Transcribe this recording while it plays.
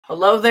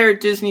Hello there,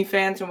 Disney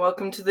fans, and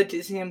welcome to the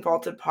Disney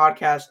Unvaulted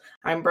podcast.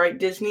 I'm Bright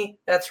Disney,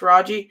 that's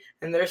Raji,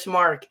 and there's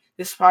Mark.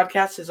 This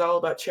podcast is all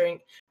about sharing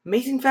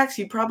amazing facts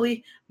you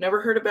probably never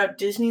heard about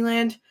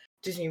Disneyland,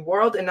 Disney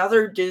World, and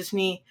other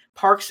Disney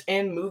parks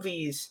and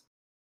movies.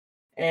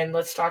 And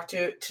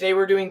today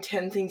we're doing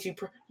 10 things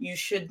you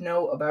should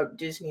know about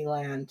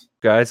Disneyland.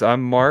 Guys,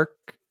 I'm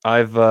Mark.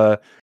 I've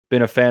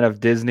been a fan of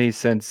Disney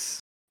since,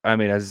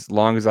 as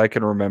long as I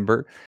can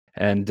remember.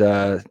 And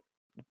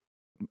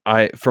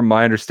from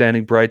my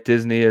understanding, Bright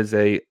Disney is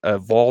a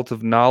vault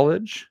of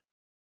knowledge.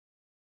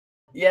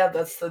 Yeah,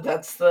 that's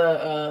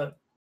the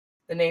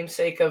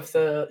namesake of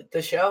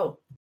the show.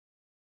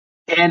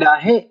 And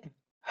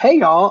hey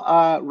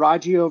y'all,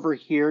 Raji over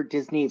here,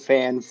 Disney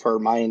fan for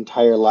my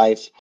entire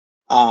life.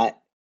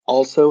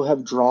 Also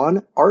have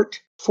drawn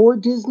art for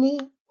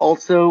Disney.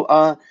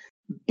 Also,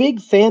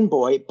 big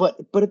fanboy,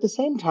 but at the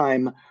same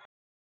time,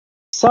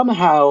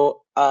 somehow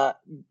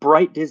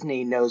Bright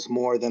Disney knows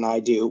more than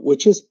I do,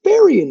 which is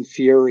very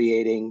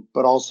infuriating.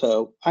 But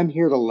also, I'm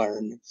here to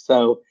learn,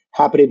 so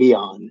happy to be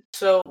on.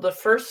 So the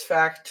first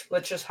fact,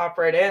 let's just hop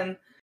right in,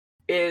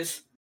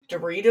 is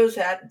Doritos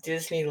at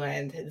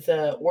Disneyland.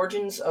 The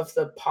origins of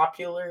the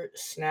popular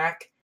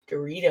snack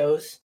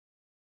Doritos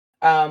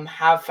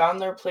have found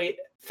their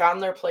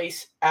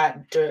place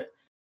at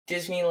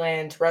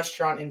Disneyland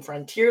restaurant in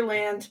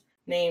Frontierland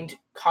named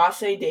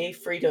Casa de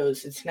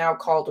Fritos. It's now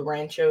called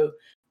Rancho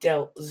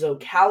del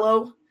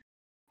Zocalo,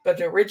 but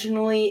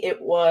originally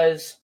it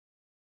was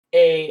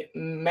a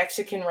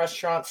Mexican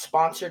restaurant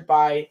sponsored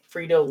by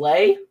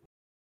Frito-Lay,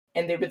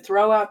 and they would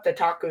throw out the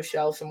taco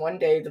shells, and one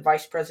day the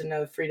vice president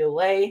of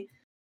Frito-Lay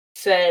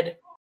said,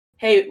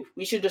 hey,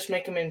 we should just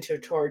make them into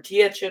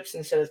tortilla chips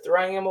instead of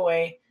throwing them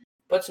away,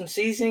 put some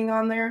seasoning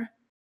on there,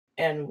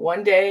 and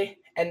one day,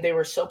 and they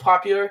were so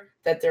popular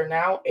that they're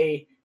now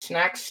a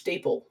snack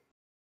staple.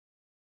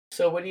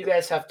 So what do you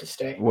guys have to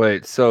say?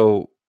 Wait,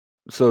 so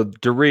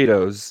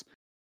Doritos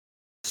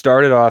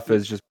started off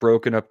as just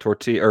broken up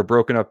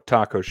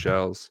taco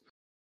shells.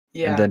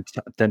 Yeah. And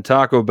then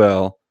Taco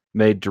Bell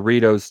made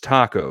Doritos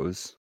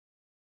tacos.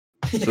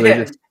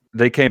 So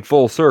they came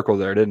full circle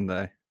there, didn't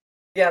they?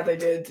 Yeah, they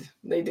did.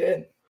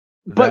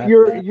 But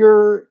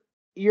you're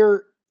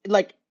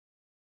like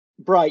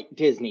Bright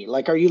Disney.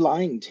 Like, are you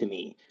lying to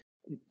me?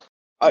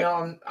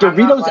 No,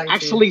 Doritos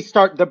actually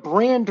start the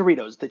brand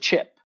Doritos, the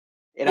chip.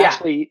 It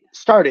actually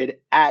started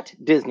at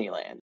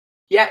Disneyland.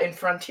 Yeah, in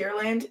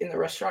Frontierland, in the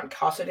restaurant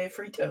Casa de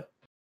Frito.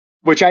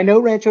 Which I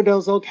know Rancho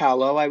del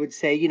Zocalo, I would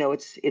say,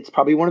 it's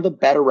probably one of the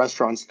better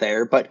restaurants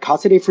there, but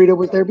Casa de Frito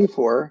was there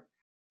before.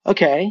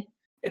 Okay.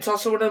 It's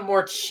also one of the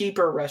more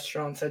cheaper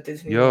restaurants at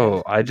Disneyland.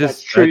 Yo,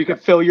 That's true. You could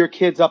fill your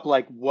kids up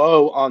like,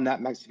 whoa, on that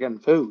Mexican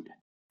food.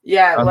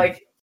 Yeah, what?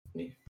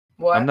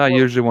 I'm not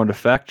usually one to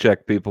fact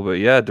check people, but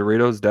yeah,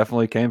 Doritos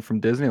definitely came from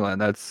Disneyland.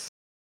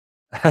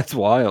 That's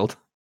wild.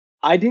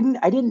 I didn't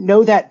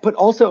know that, but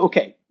also,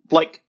 okay,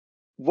 like,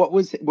 what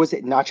was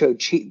it nacho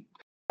cheese?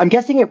 I'm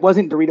guessing it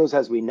wasn't Doritos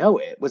as we know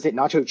it. Was it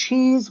nacho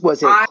cheese?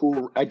 Was it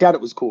cool? I doubt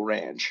it was Cool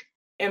Ranch.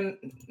 I'm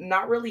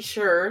not really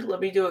sure. Let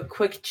me do a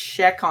quick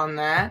check on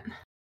that.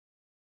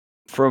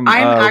 I'm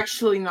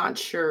actually not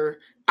sure.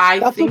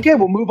 That's okay.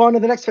 We'll move on to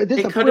the next. It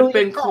could have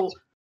been Cool.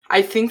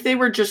 I think they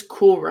were just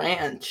Cool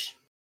Ranch.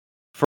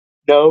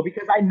 No,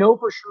 because I know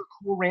for sure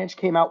Cool Ranch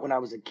came out when I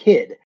was a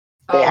kid.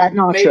 They had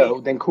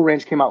nacho, then Cool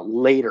Ranch came out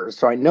later,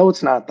 so I know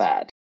it's not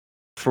that.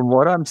 From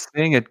what I'm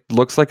seeing, it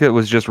looks like it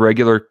was just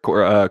regular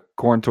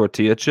corn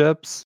tortilla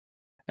chips,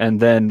 and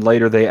then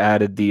later they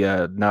added the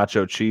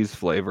nacho cheese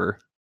flavor.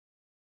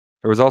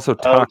 There was also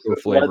taco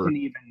flavor. It wasn't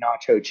even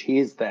nacho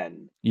cheese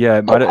then. Yeah,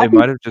 it might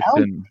have just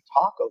been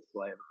taco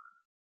flavor.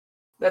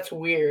 That's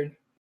weird.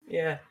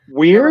 Yeah.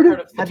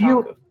 Weird?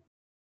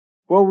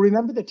 Well,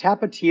 remember the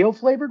Tapatio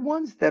flavored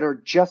ones that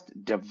are just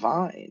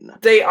divine.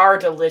 They are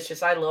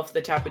delicious. I love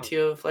the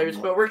Tapatio flavors,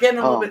 but we're getting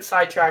a little bit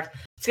sidetracked.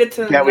 Let's get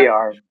to we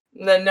are.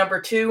 The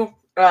number 2,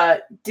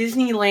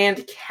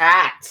 Disneyland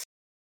cats.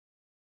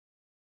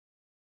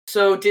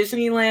 So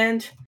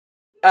Disneyland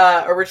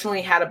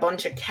originally had a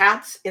bunch of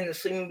cats in the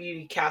Sleeping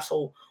Beauty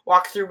Castle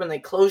walkthrough when they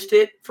closed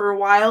it for a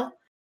while,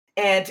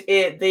 and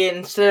they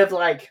instead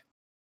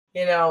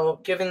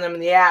of giving them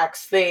the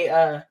axe,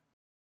 they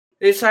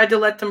decided to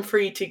let them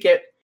free to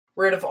get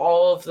rid of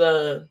all of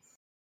the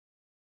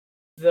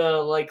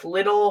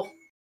little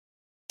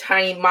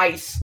tiny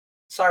mice.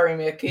 Sorry,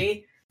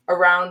 Mickey.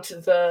 Around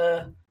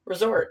the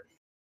resort.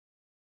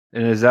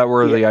 And is that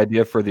where the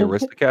idea for the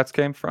Aristocats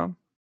came from?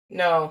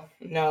 No,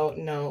 it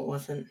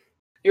wasn't.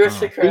 The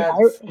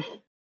Aristocrats.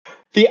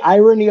 The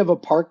irony of a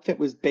park that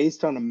was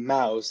based on a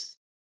mouse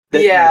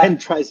that then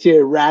tries to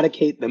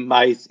eradicate the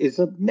mice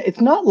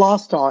it's not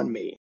lost on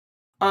me.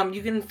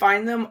 You can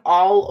find them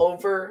all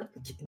over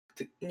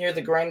near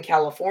the Grand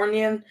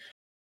Californian.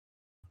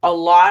 A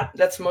lot.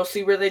 That's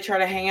mostly where they try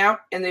to hang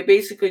out, and they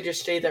basically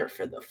just stay there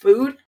for the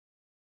food.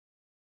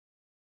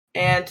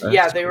 And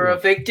they were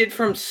evicted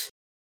from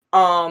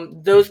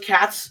those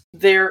cats.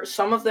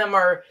 Some of them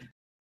are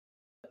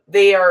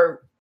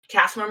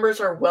cast members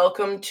are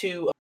welcome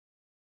to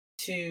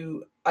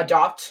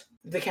adopt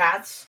the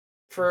cats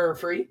for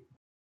free.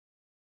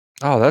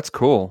 Oh, that's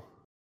cool.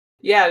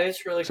 Yeah, it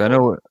is really 'Cause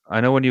cool.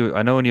 I know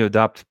when you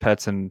adopt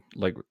pets in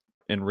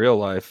real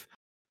life,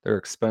 they're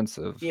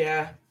expensive.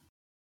 Yeah.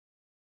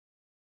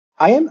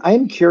 I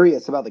am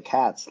curious about the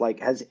cats. Like,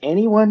 has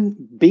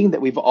anyone, being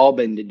that we've all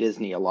been to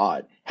Disney a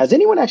lot, has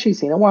anyone actually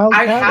seen a wild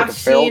cat, like a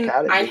feral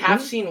cat at I Disney?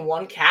 have seen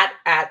one cat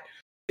at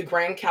the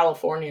Grand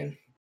Californian.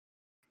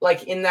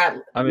 Like in that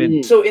I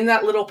mean, so in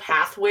that little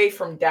pathway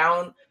from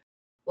down,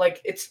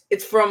 like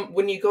it's from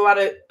when you go out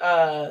of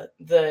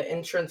the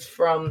entrance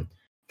from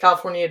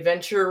California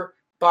Adventure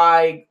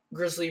by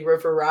Grizzly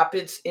River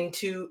Rapids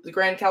into the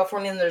Grand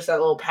Californian, there's that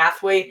little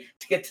pathway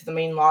to get to the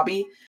main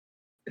lobby.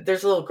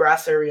 There's a little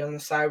grass area on the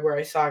side where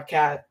I saw a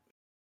cat.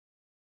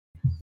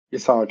 You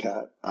saw a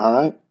cat.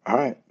 All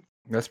right.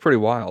 that's pretty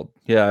wild.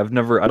 Yeah,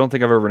 I don't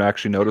think I've ever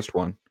actually noticed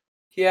one.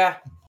 Yeah.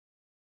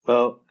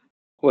 Well,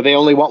 they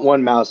only want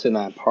one mouse in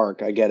that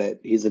park. I get it.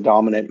 He's a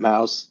dominant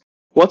mouse.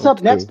 What's Or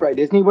up next, two. Bright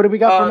Disney? What do we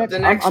got for next? The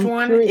next I'm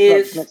one curious about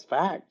is this next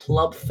fact.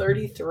 Club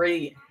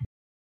 33.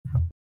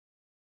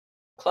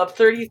 Club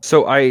 33.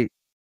 So I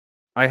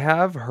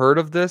have heard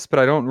of this, but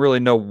I don't really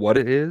know what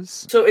it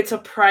is. So it's a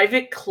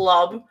private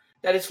club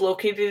that is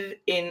located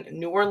in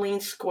New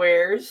Orleans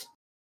Square,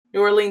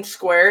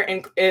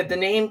 and the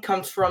name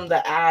comes from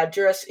the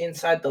address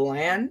inside the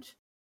land.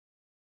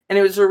 And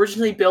it was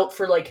originally built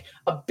for like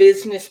a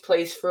business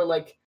place for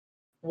like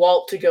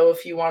Walt to go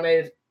if he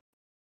wanted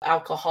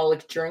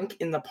alcoholic drink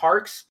in the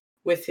parks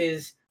with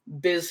his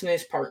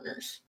business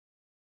partners.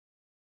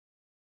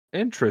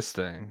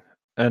 Interesting.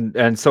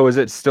 And so is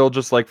it still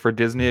just like for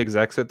Disney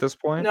execs at this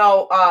point?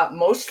 No,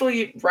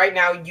 mostly right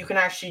now you can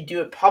actually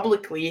do it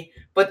publicly,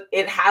 but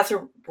it has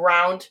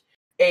around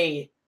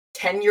a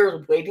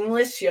 10-year waiting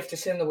list. You have to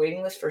sit in the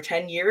waiting list for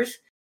 10 years.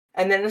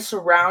 And then it's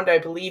around, I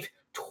believe,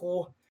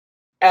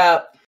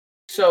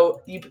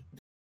 so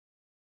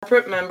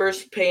corporate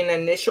members pay an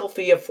initial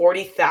fee of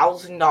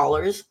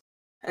 $40,000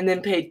 and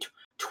then pay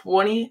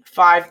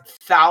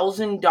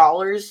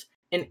 $25,000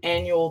 in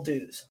annual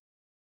dues.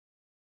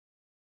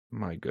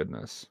 My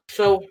goodness.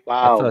 So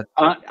wow,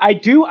 I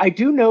do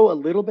know a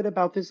little bit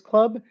about this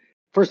club.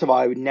 First of all,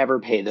 I would never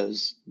pay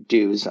those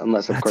dues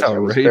unless, of course, I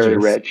was very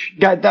rich.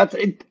 Yeah, that's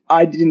it.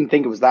 I didn't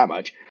think it was that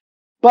much.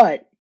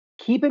 But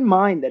keep in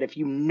mind that if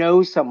you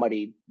know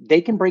somebody,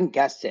 they can bring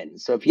guests in.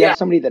 So if you have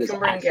somebody that has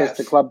access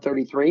to Club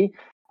 33,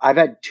 I've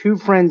had 2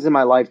 friends in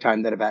my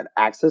lifetime that have had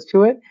access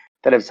to it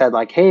that have said,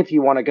 like, hey, if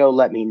you want to go,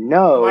 let me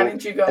know. Why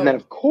didn't you go? And then,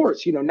 of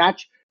course,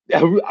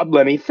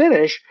 let me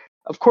finish.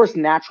 Of course,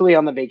 naturally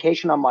on the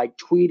vacation, I'm like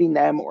tweeting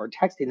them or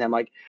texting them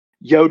like,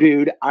 yo,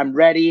 dude, I'm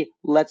ready.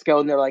 Let's go.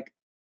 And they're like,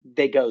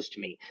 they ghost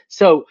me.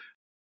 So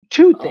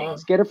 2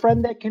 things, get a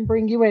friend that can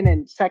bring you in,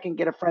 and second,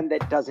 get a friend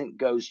that doesn't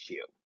ghost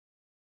you.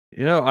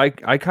 You know, I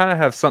kind of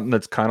have something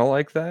that's kind of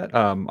like that.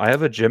 I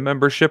have a gym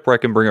membership where I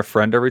can bring a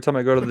friend every time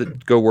I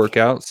go work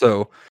out.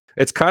 So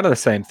it's kind of the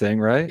same thing,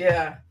 right?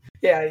 Yeah.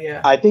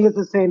 I think it's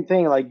the same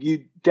thing. Like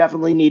you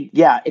definitely need,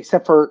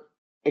 except for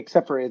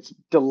it's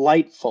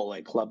delightful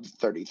at Club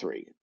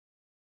 33.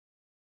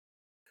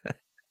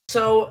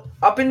 So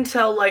up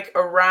until like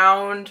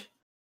around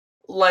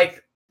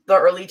like the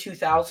early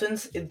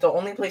 2000s, the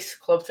only place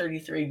Club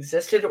 33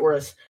 existed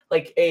was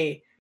like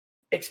a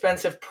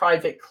expensive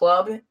private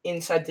club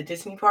inside the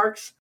Disney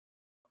parks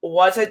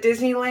was at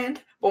Disneyland,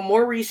 but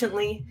more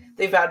recently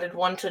they've added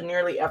one to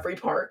nearly every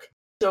park.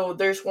 So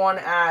there's one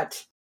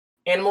at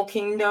Animal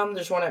Kingdom,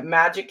 there's one at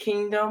Magic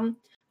Kingdom,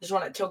 there's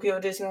one at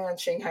Tokyo Disneyland,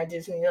 Shanghai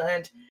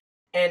Disneyland,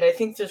 and I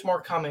think there's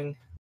more coming.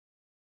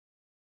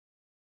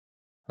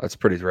 That's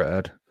pretty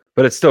rad.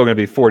 But it's still going to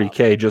be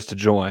 $40K just to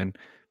join,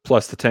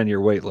 plus the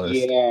 10-year wait list.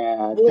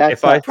 Yeah,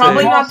 that's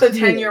probably not the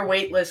 10-year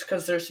wait list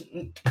because they're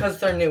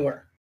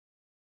newer.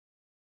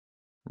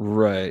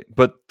 Right,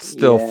 but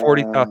still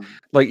 40,000.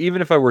 Like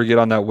even if I were to get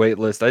on that wait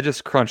list, I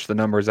just crunched the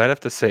numbers. I'd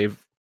have to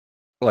save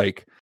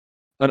like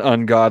an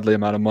ungodly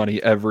amount of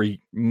money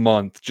every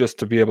month just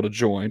to be able to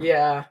join.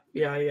 Yeah.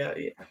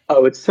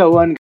 Oh, it's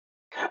so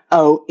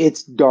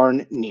it's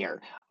darn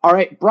near. All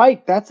right,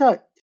 Bright,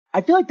 I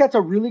feel like that's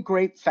a really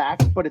great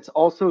fact, but it's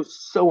also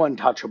so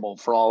untouchable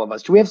for all of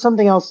us. Do we have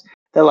something else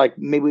that like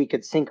maybe we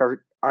could sink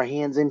our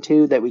hands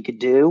into that we could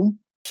do?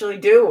 Actually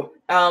do.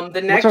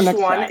 The next one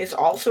fact? Is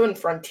also in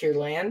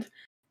Frontierland.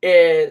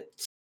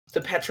 It's the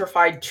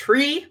Petrified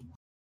Tree.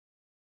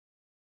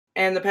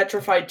 And the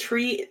Petrified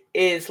Tree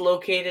is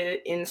located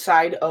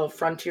inside of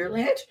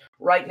Frontierland,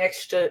 right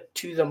next to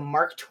the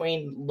Mark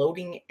Twain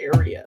loading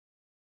area.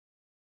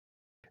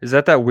 Is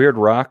that weird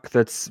rock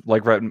that's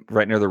like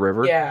right near the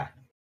river? Yeah.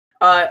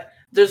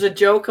 There's a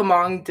joke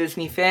among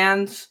Disney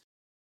fans,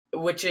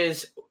 which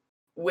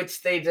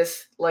they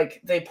just like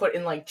they put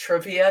in like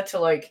trivia to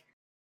like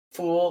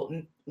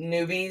fool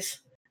newbies,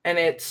 and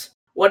it's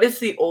what is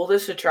the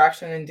oldest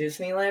attraction in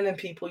Disneyland, and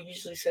people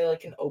usually say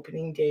like an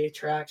opening day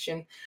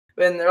attraction,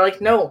 and they're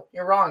like, no,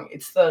 you're wrong.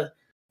 It's the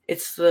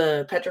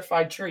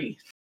Petrified Tree.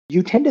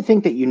 You tend to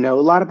think that you know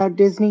a lot about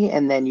Disney,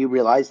 and then you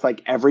realize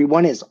like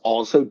everyone is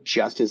also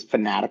just as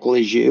fanatical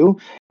as you.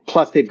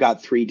 Plus, they've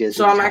got 3 Disney.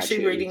 So I'm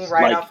actually reading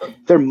right off of.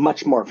 They're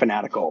much more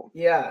fanatical.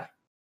 Yeah.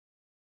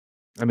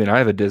 I mean, I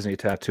have a Disney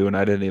tattoo, and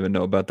I didn't even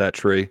know about that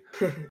tree.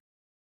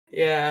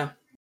 Yeah.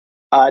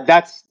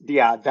 That's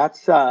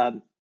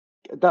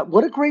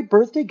what a great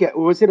birthday gift.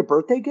 Was it a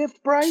birthday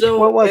gift, Bryce? So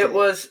what was it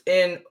was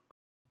in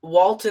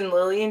Walt and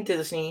Lillian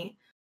Disney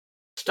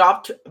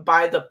stopped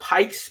by the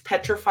Pikes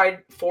Petrified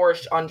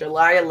Forest on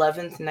July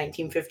 11th,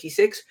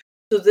 1956.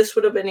 So this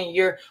would have been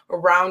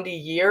around a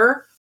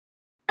year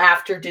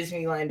after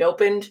Disneyland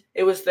opened.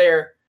 It was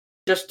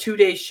just 2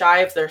 days shy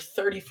of their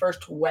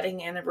 31st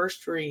wedding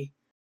anniversary.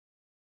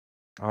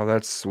 Oh,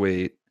 that's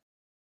sweet.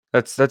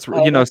 That's that's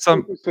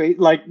super sweet.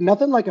 Like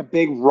nothing like a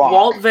big rock.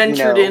 Walt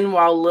ventured in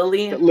while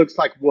Lillian. It looks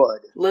like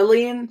wood.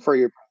 Lillian for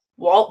your.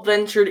 Walt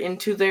ventured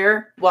into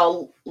there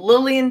while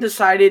Lillian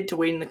decided to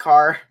wait in the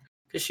car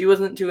because she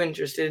wasn't too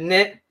interested in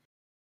it.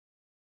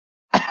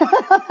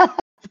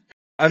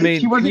 I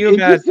mean, she wasn't can you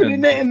interested imagine?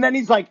 In it, and then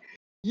he's like,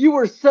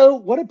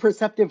 what a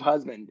perceptive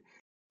husband.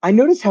 I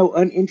noticed how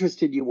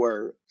uninterested you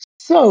were.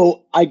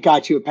 So I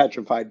got you a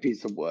petrified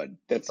piece of wood.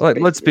 That's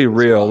let's be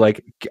real.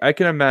 Like I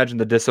can imagine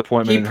the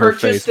disappointment in her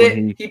face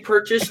when he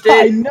purchased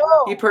it. I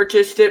know. He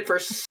purchased it for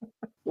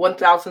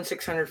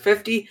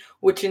 $1,650,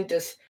 which in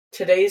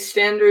today's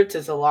standards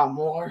is a lot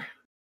more.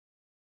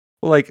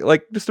 Like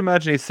just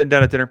imagine he's sitting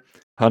down at dinner,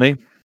 honey.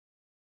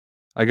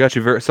 I got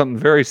you something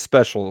very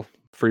special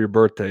for your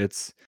birthday.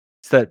 It's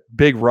that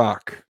big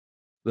rock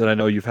that I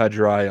know you've had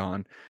your eye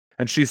on.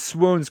 And she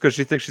swoons because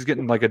she thinks she's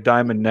getting like a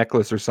diamond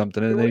necklace or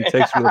something. And then he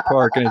takes her to the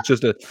park and it's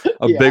just a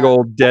big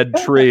old dead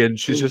tree. And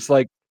she's just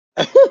like,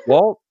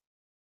 Walt,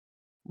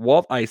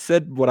 I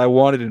said what I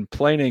wanted in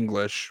plain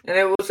English. And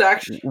it was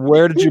actually...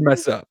 Where did you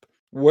mess up?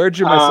 Where'd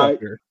you mess up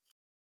here?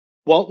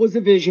 Walt was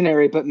a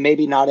visionary, but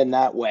maybe not in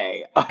that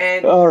way.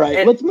 And, all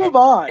right, let's move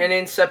on. And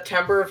in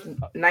September of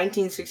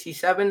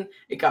 1967,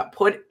 it got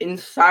put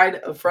inside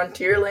of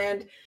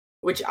Frontierland,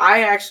 which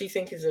I actually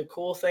think is a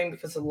cool thing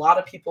because a lot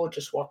of people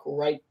just walk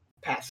right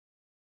past.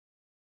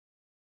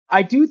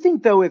 I do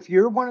think, though, if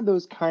you're one of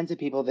those kinds of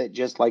people that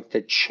just like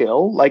to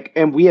chill,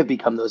 and we have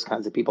become those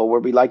kinds of people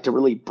where we like to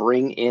really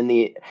bring in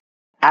the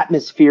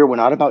atmosphere. We're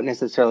not about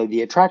necessarily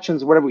the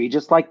attractions or whatever. We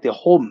just like the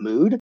whole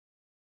mood.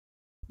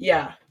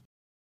 Yeah.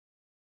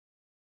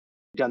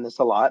 Done this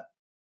a lot.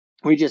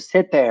 We just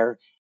sit there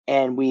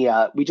and we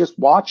just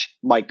watch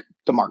like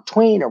the Mark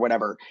Twain or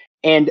whatever.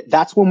 And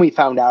that's when we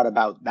found out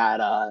about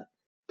that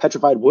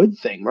petrified wood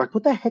thing. We're like,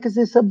 what the heck is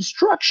this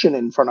obstruction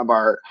in front of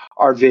our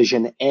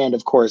vision? And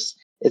of course,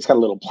 it's got a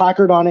little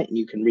placard on it and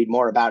you can read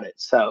more about it.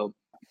 So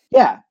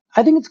yeah,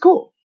 I think it's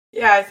cool.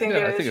 Yeah, I think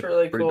it is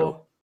really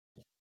cool.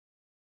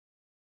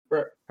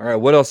 All right,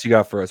 what else you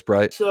got for us,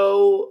 Bright?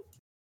 So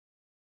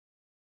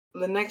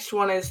the next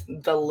one is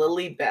the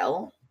Lily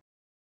Bell.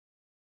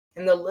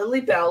 And the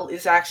Lily Bell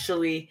is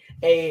actually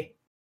a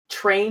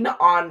train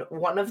on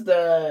one of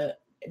the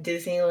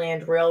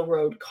Disneyland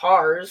Railroad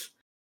cars.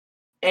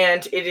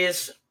 And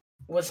it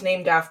was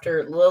named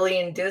after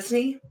Lillian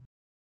Disney.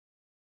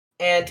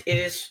 And it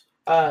is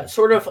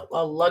sort of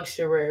a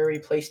luxury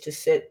place to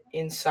sit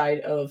inside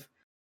of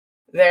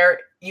there.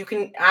 You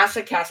can ask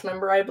a cast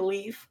member, I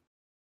believe.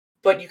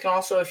 But you can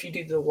also, if you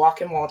do the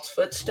Walk in Walt's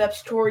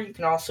Footsteps tour,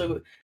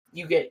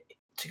 you get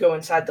to go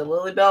inside the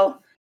Lily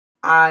Bell.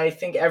 I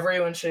think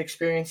everyone should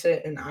experience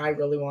it, and I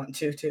really want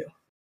to too.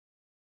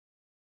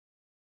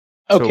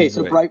 Okay,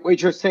 so Bright,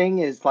 what you're saying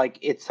is like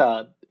it's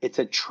a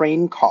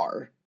train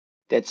car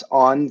that's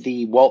on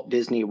the Walt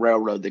Disney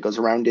Railroad that goes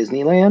around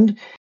Disneyland,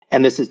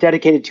 and this is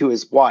dedicated to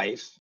his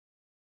wife,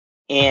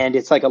 and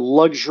it's like a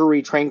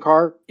luxury train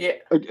car. Yeah.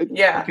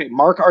 Yeah. Okay,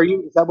 Mark,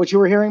 is that what you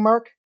were hearing,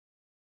 Mark?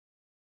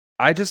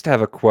 I just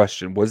have a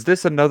question. Was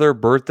this another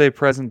birthday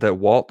present that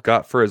Walt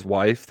got for his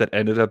wife that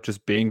ended up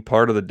just being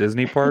part of the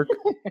Disney park?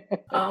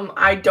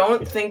 I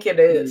don't think it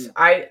is.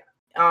 I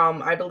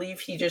believe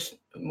he just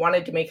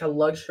wanted to make a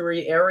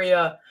luxury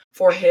area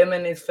for him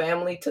and his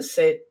family to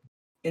sit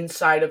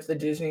inside of the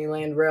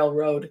Disneyland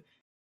Railroad,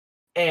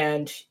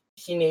 and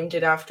he named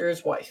it after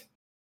his wife.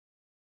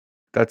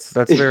 That's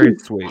very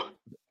sweet.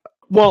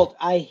 Walt,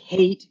 I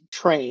hate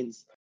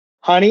trains.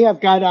 Honey, I've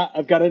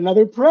got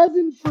another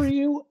present for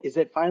you. Is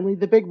it finally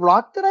the big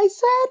rock that I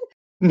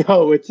said?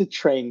 No, it's a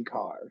train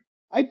car.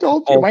 I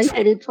told you I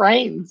hated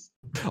trains.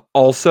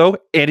 Also,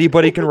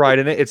 anybody can ride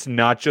in it. It's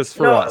not just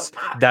for us.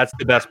 That's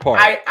the best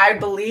part. I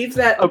believe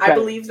that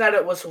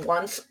it was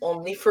once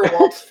only for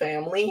Walt's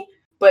family,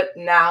 but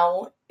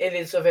now it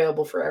is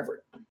available for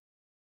everyone.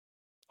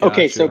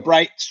 Okay, so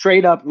Bright,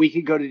 straight up, we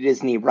could go to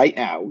Disney right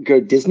now, go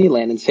to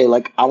Disneyland and say,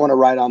 like, I want to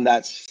ride on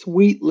that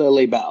sweet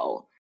Lily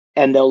Bell.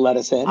 And they'll let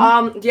us in?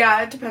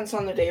 Yeah, it depends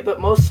on the day, but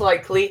most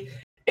likely,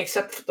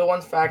 except for the one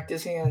fact,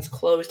 Disneyland's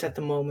closed at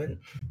the moment.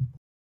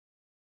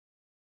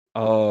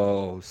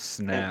 Oh,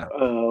 snap.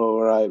 Oh,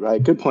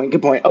 right. Good point.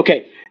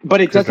 Okay,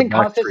 but it doesn't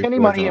cost us any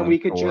money, and we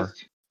could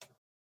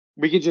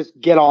just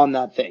get on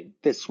that thing.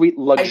 This sweet,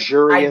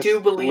 luxurious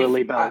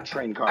Lily Bell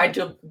train car. I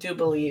do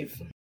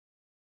believe.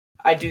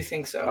 I do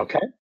think so.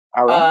 Okay.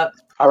 All right.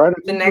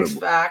 The next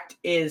fact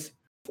is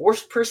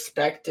forced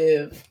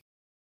perspective.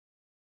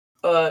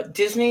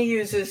 Disney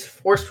uses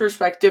forced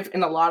perspective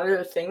in a lot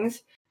of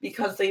things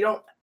because they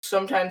don't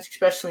sometimes,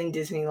 especially in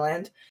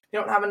Disneyland, they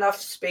don't have enough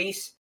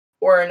space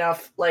or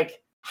enough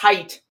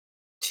height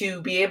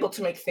to be able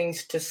to make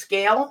things to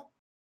scale.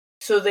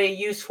 So they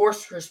use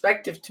forced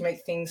perspective to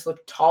make things look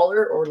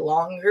taller or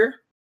longer.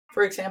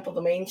 For example,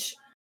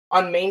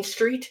 on Main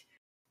Street,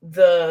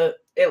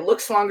 it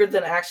looks longer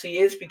than it actually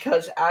is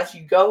because as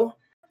you go,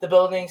 the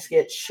buildings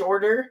get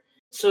shorter,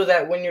 so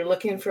that when you're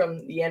looking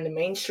from the end of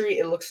Main Street,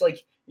 it looks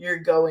like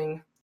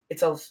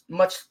it's a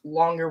much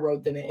longer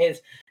road than it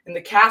is. And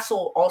the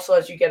castle also,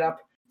 as you get up,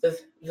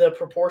 the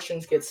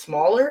proportions get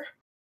smaller,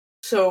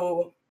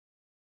 so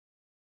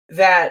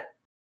that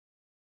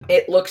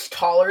it looks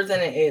taller than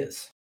it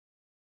is.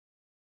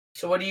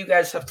 So what do you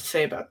guys have to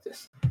say about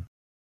this?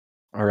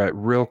 All right,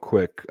 real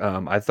quick.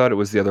 I thought it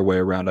was the other way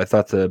around. I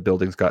thought the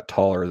buildings got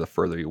taller the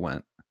further you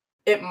went.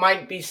 It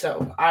might be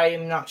so. I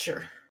am not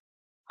sure.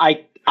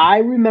 I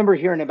remember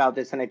hearing about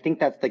this, and I think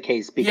that's the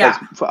case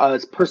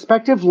because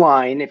perspective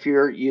line, if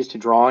you're used to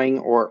drawing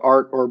or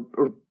art or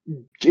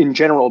in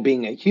general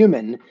being a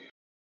human,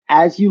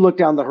 as you look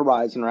down the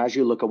horizon or as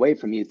you look away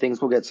from you,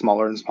 things will get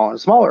smaller and smaller and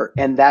smaller.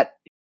 And that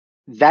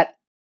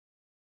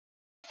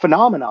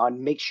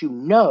phenomenon makes you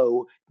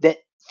know that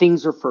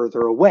things are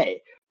further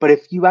away. But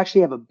if you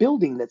actually have a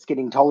building that's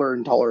getting taller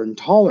and taller and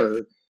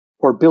taller,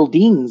 or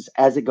buildings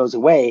as it goes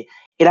away,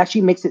 it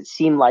actually makes it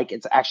seem like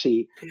it's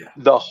actually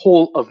the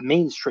whole of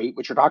Main Street,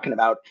 which you're talking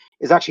about,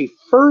 is actually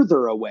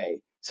further away.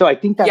 So I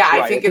think that's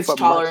right. I think it's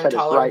taller and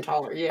taller and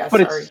taller. Yeah,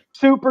 but it's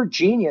super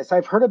genius.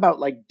 I've heard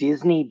about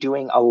Disney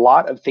doing a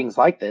lot of things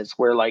like this,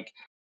 where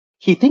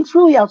he thinks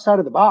really outside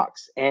of the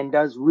box and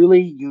does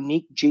really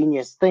unique,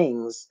 genius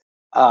things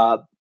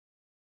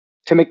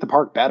to make the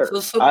park better.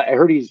 I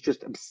heard he's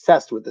just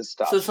obsessed with this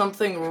stuff. So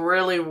something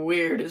really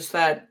weird is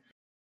that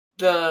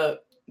the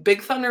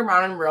Big Thunder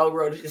Mountain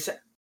Railroad is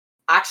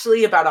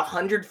actually about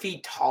 100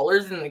 feet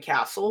taller than the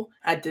castle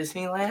at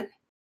Disneyland.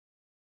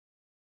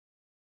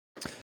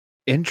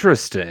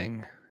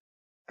 Interesting.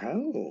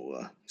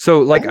 Oh.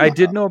 So I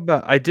did know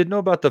about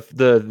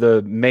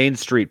the Main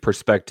Street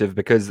perspective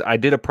because I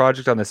did a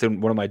project on this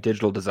in one of my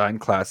digital design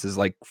classes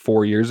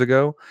 4 years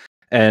ago,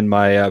 and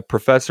my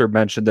professor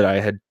mentioned that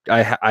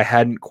I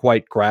hadn't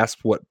quite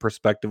grasped what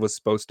perspective was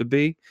supposed to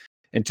be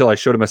until I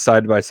showed him a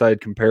side by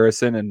side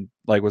comparison and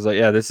was like,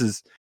 yeah, this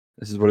is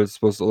what it's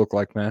supposed to look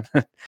like, man.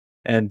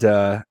 And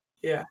then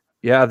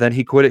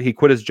he quit it. He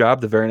quit his job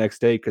the very next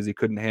day because he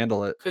couldn't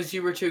handle it. Because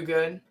you were too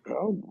good.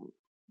 Oh.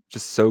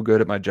 Just so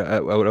good at my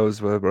job, what I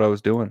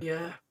was doing.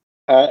 Yeah.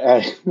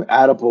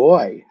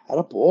 Attaboy.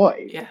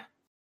 Yeah.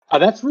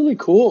 That's really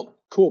cool.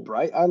 Cool,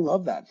 Bright. I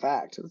love that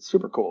fact. It's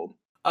super cool.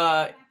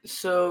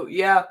 So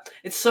yeah,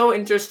 it's so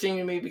interesting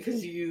to me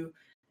because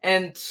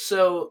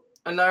so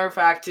another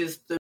fact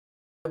is the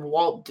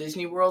Walt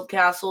Disney World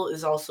Castle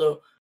is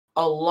also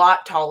a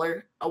lot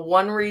taller.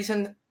 One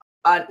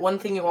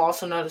thing you'll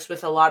also notice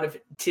with a lot of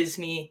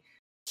Disney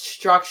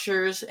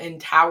structures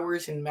and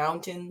towers and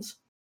mountains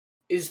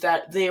is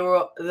that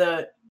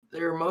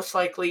they're most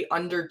likely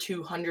under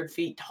 200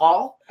 feet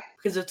tall,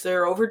 because if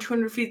they're over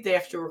 200 feet, they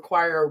have to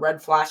require a red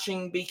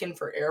flashing beacon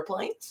for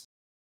airplanes.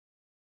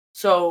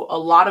 So a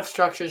lot of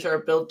structures are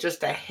built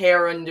just a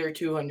hair under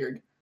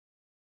 200.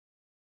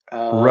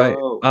 Right.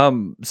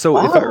 So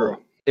wow.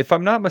 if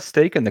I'm not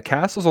mistaken, the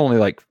castle's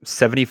only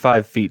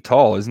 75 feet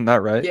tall, isn't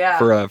that right? Yeah.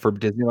 For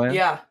Disneyland.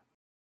 Yeah.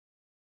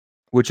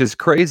 Which is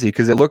crazy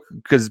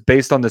because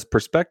based on this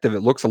perspective,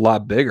 it looks a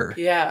lot bigger.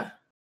 Yeah.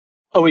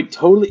 Oh, it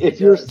totally. If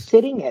you're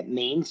sitting at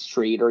Main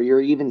Street, or you're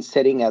even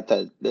sitting at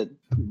the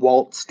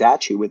Walt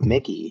statue with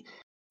Mickey,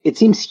 it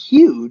seems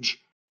huge.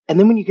 And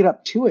then when you get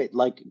up to it,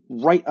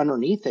 right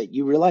underneath it,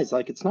 you realize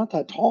it's not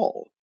that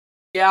tall.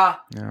 Yeah.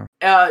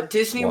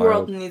 Disney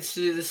World needs to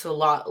do this a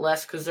lot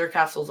less because their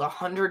castle's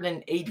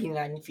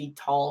 189 feet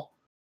tall.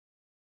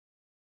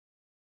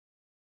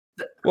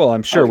 Well,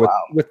 I'm sure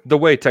with the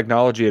way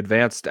technology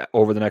advanced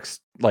over the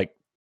next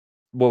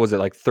what was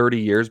it 30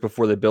 years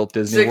before they built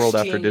Disney World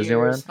after Disneyland?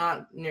 Years,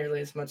 not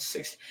nearly as much.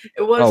 60.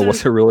 It wasn't. Oh,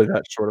 was it really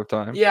that short of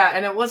time? Yeah,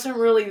 and it wasn't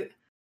really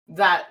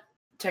that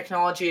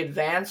technology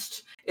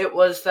advanced. It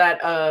was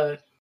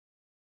that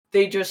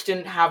they just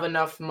didn't have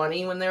enough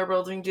money when they were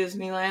building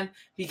Disneyland,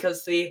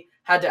 because they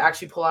had to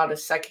actually pull out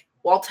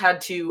Walt had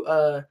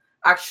to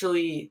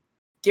actually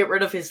get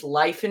rid of his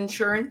life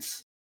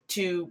insurance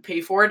to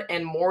pay for it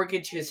and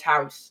mortgage his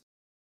house.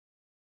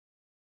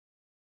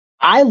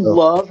 I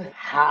love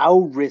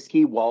how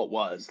risky Walt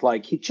was.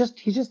 He just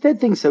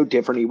did things so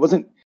different.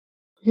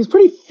 He's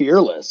pretty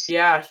fearless.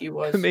 Yeah, he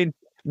was. I mean,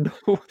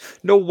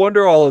 no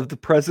wonder all of the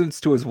presents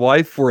to his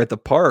wife were at the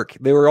park.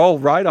 They were all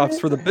write-offs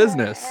for the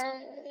business.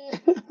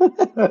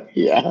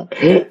 Yeah.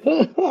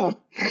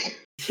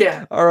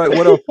 Yeah. All right,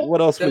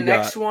 what else we got? The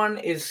next one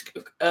is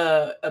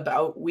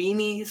about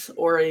weenies,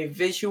 or a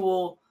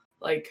visual,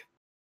 I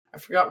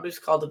forgot what it's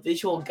called, a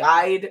visual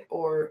guide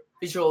or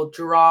visual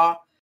draw.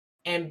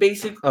 And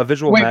basically a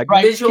visual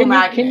magnet. Visual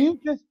magnet.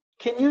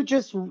 Can you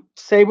just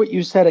say what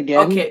you said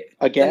again? Okay.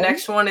 Again? The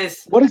next one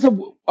is what is a?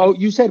 Oh,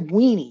 you said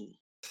weenie.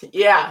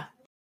 Yeah.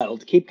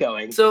 Keep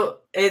going. So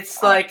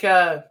it's like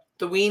the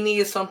weenie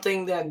is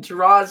something that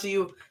draws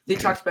you. They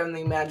talked about in the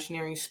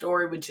Imagineering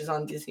Story, which is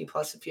on Disney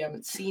Plus if you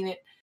haven't seen it.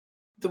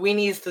 The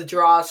weenie is the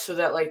draw, so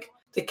that like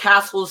the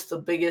castle is the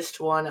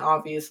biggest one,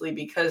 obviously,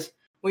 because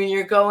when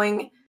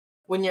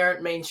you're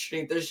at Main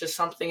Street, there's just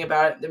something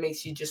about it that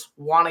makes you just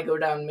want to go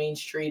down Main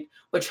Street,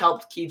 which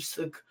helps keeps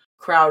the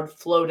crowd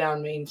flow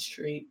down Main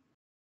Street.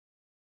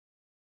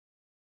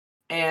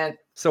 And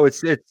so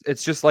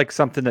it's just like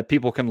something that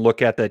people can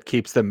look at that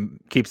keeps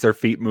their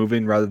feet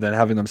moving rather than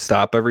having them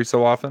stop every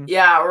so often.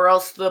 Yeah, or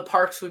else the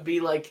parks would be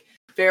like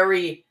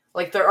very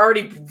like they're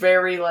already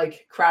very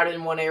like crowded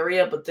in one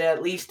area, but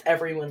at least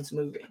everyone's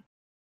moving.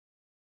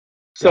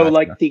 So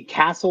like the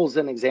castle's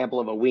an example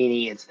of a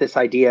weenie. It's this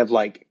idea of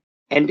like,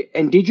 and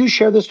did you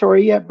share the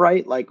story yet,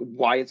 Bright? Like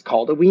why it's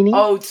called a weenie?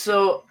 Oh,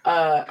 so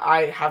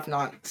I have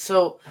not.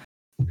 So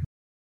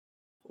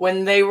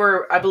when they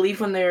were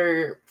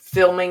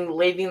filming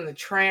Lady and the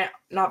Tramp,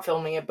 not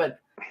filming it, but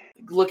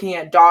looking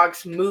at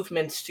dogs'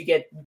 movements to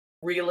get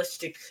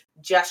realistic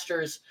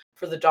gestures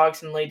for the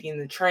dogs in Lady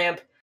and the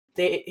Tramp,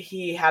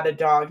 he had a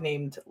dog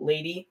named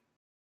Lady,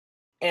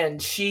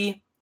 and to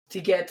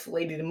get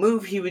Lady to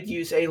move, he would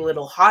use a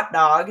little hot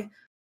dog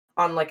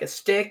on like a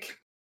stick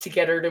to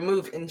get her to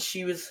move, and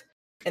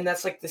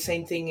that's like the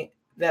same thing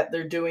that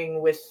they're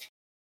doing with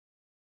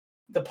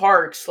the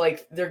parks.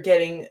 Like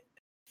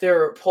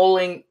they're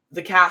pulling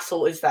the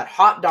castle is that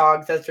hot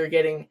dog that they're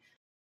getting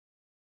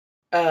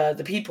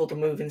the people to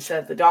move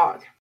instead of the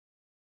dog.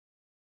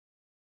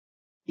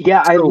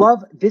 Yeah, I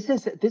love this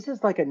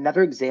is like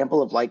another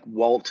example of like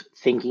Walt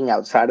thinking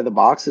outside of the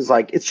box. Is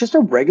like it's just a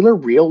regular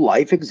real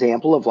life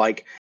example of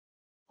like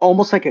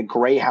almost like a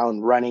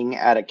greyhound running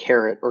at a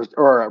carrot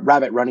or a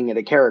rabbit running at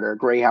a carrot or a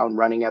greyhound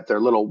running at their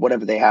little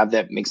whatever they have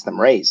that makes them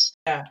race.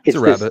 Yeah, it's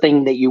this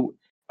thing that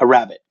a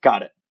rabbit,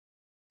 got it.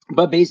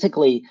 But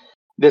basically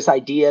this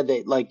idea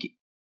that like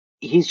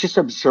he's just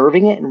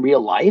observing it in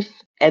real life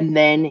and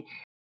then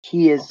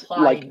he is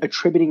like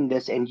attributing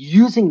this and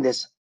using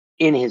this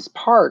in his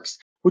parks,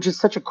 which is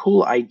such a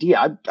cool idea.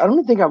 I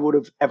don't think I would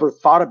have ever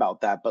thought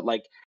about that, but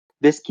like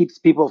this keeps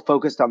people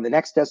focused on the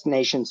next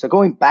destination. So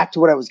going back to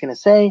what I was going to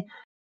say,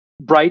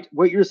 Bright,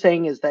 what you're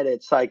saying is that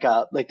it's like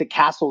the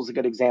castle is a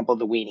good example of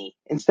the weenie.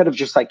 Instead of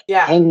just like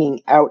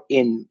hanging out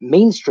in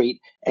Main Street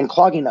and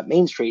clogging up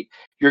Main Street,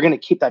 you're going to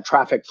keep that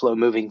traffic flow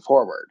moving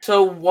forward.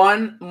 So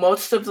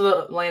most of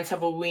the lands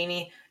have a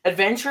weenie.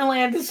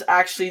 Adventureland is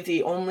actually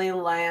the only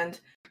land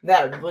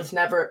that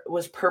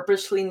was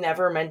purposely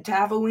never meant to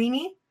have a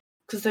weenie,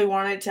 because they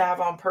wanted to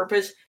have on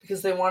purpose,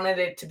 because they wanted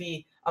it to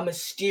be a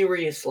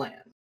mysterious land.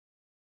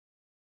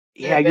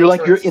 Yeah,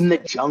 you're in the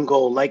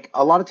jungle. Like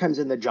a lot of times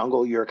in the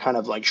jungle, you're kind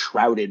of like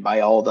shrouded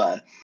by all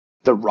the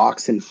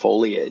rocks and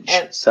foliage.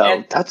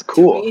 And that's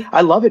cool. Me,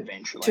 I love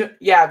Adventureland.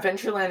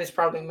 Adventureland is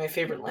probably my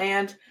favorite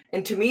land.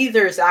 And to me,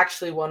 there's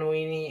actually one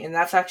weenie, and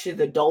that's actually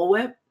the Dole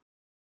Whip.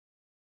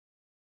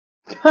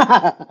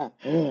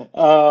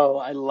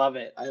 Oh, I love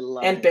it.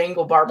 And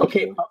Bengal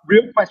Barbecue. Okay,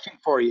 real question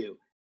for you.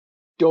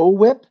 Dole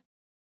Whip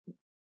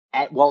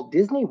at Walt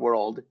Disney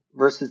World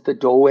versus the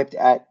Dole Whip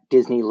at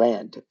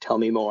Disneyland. Tell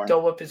me more.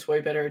 Dole Whip is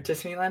way better at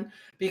Disneyland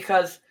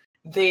because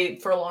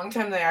for a long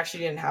time they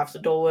actually didn't have the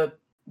Dole Whip.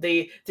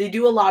 They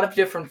do a lot of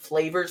different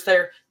flavors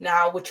there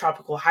now with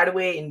Tropical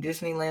Hideaway. In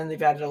Disneyland,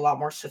 they've added a lot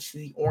more, such as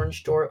the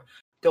orange Dole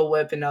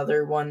Whip and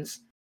other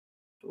ones,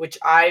 this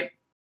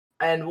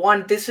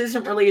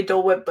isn't really a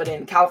Dole Whip, but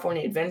in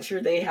California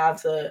Adventure they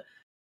have the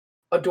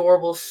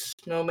adorable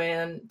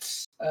snowman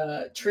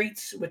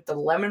treats with the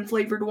lemon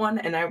flavored one,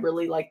 and I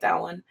really like that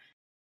one.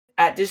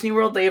 At Disney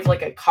World, they have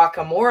like a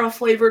Kakamora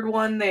flavored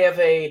one. They have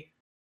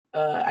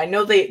I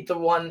know the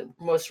one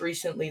most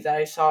recently that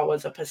I saw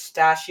was a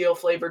pistachio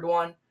flavored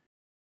one.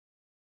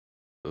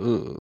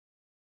 Ooh.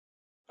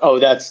 Oh,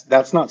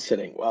 that's not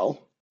sitting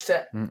well.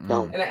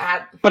 No.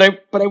 And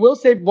but I will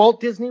say Walt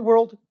Disney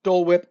World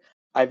Dole Whip.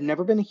 I've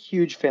never been a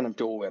huge fan of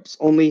Dole Whips,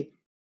 only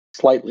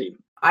slightly.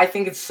 I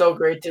think it's so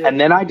great And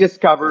then I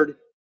discovered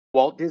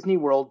Walt Disney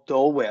World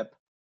Dole Whip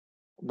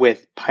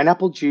with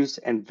pineapple juice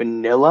and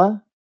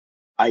vanilla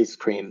ice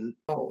cream.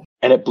 Oh.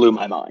 And it blew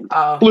my mind.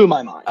 Blew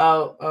my mind.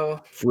 Oh.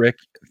 Frick,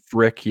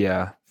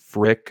 yeah.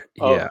 Frick,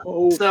 yeah.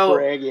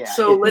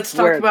 So let's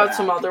talk about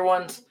some other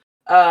ones.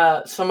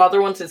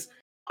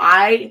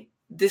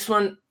 This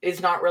one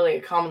is not really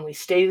a commonly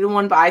stated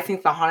one, but I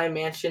think the Haunted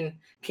Mansion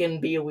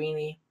can be a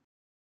weenie.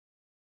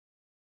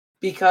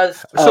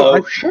 Because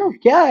sure,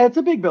 yeah, it's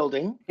a big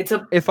building.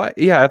 If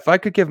I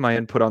could give my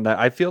input on that,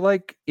 I feel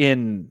like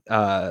in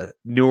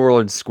New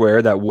Orleans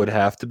Square that would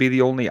have to be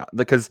the only,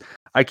 because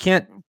I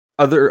can't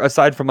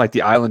aside from like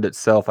the island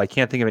itself, I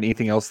can't think of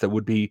anything else that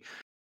would be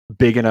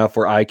big enough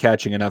or eye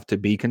catching enough to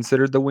be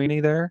considered the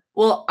weenie there.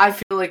 Well, I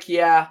feel like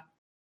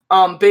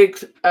Big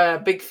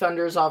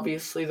Thunder is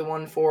obviously the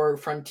one for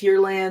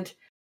Frontierland,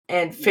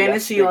 and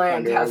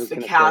Fantasyland has the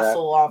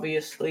castle,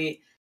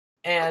 obviously,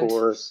 and of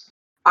course.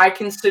 I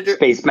consider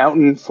Space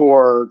Mountain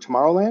for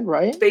Tomorrowland,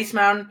 right? Space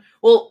Mountain.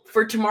 Well,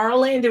 for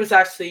Tomorrowland, it was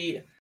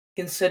actually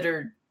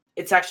considered.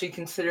 It's actually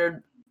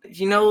considered.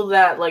 You know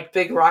that like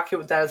big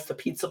rocket that has the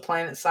Pizza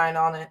Planet sign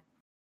on it.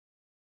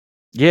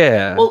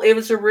 Yeah. Well, it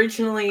was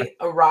originally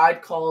a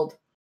ride called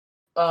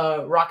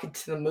Rocket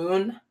to the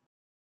Moon,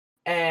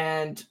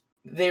 and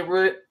they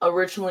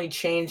originally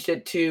changed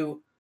it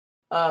to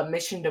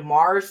Mission to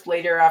Mars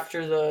later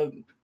after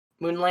the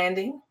moon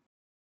landing,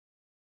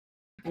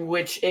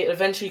 which it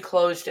eventually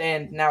closed,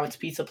 and now it's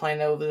Pizza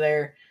Planet over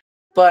there.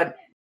 But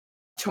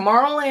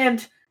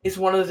Tomorrowland is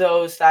one of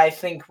those that I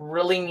think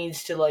really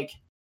needs to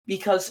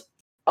because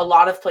a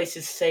lot of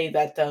places say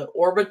that the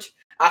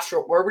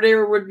Astro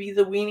Orbiter would be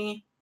the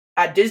weenie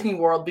at Disney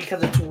World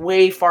because it's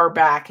way far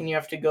back and you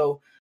have to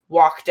go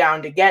walk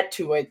down to get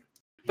to it.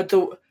 But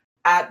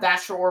at the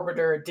Astro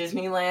Orbiter at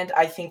Disneyland,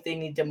 I think they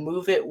need to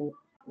move it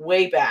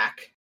way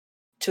back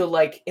to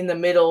like in the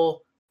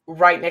middle,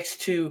 right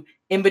next to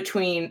in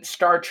between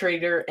Star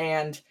Trader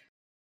and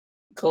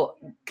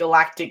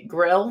Galactic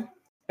Grill,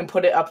 and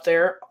put it up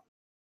there.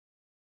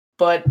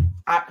 But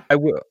I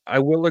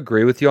will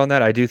agree with you on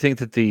that. I do think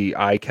that the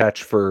eye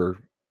catch for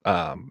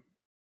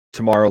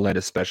Tomorrowland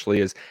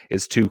especially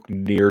is too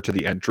near to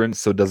the entrance,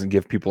 so it doesn't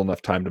give people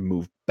enough time to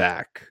move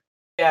back.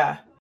 Yeah.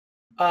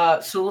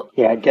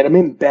 Get them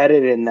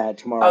embedded in that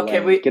Tomorrowland.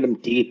 Okay, get them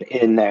deep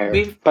in there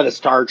by the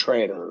Star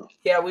Trader.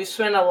 Yeah, we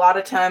spent a lot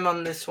of time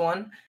on this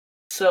one.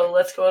 So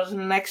let's go to the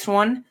next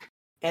one,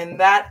 and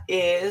that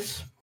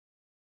is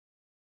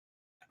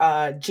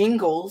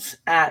Jingles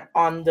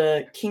on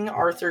the King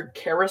Arthur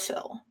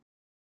Carousel.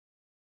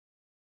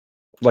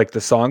 Like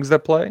the songs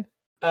that play?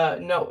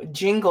 No,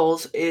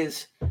 Jingles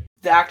is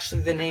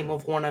actually the name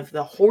of one of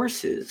the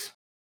horses.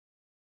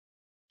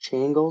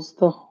 Jingles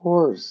the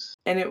horse.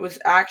 And it was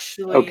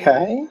actually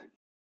okay.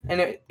 And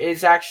it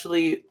is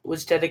actually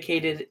was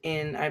dedicated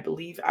in, I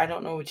believe, I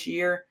don't know which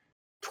year,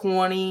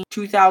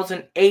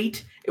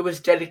 2008. It was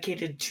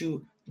dedicated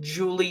to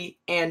Julie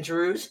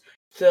Andrews,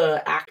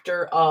 the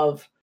actor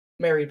of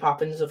Mary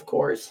Poppins, of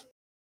course,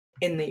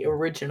 in the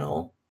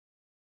original.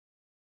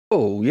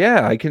 Oh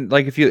yeah, I can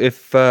I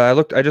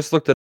just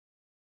looked it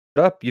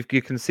up. You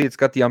can see it's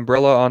got the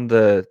umbrella on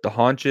the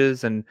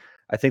haunches, and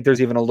I think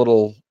there's even a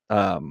little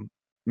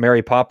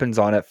Mary Poppins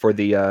on it for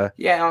the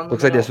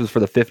looks like this was for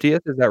the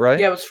 50th, is that right?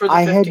 Yeah, it was for the 50th.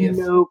 I had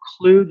no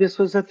clue this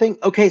was a thing.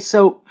 Okay,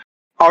 so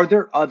are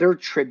there other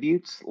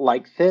tributes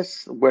like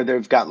this where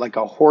they've got like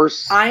a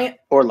horse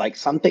or like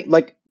something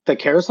like the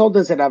carousel?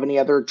 Does it have any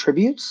other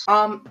tributes?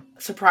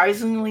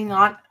 Surprisingly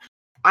not.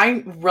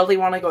 I really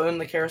want to go in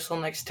the carousel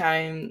next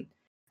time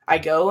I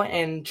go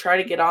and try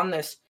to get on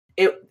this.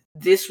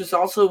 This was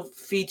also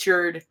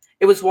featured.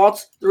 It was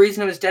Walt's. The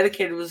reason it was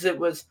dedicated was it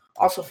was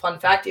also, fun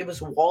fact, it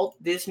was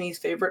Walt Disney's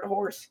favorite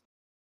horse.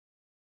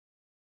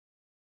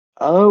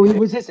 Oh, it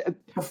was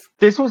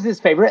this was his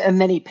favorite, and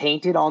then he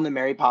painted on the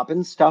Mary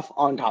Poppins stuff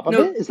on top of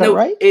it? Is that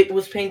right? It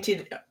was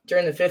painted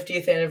during the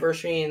 50th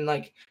anniversary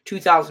in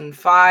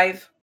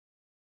 2005.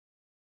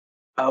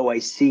 Oh, I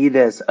see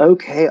this.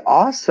 Okay,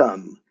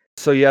 awesome.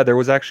 So yeah, there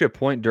was actually a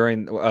point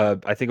during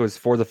I think it was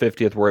for the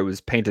 50th where it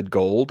was painted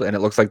gold, and it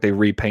looks like they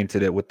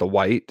repainted it with the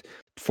white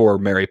for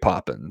Mary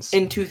Poppins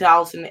in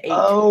 2008.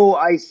 Oh,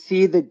 I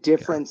see the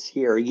difference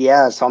here.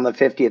 Yes, on the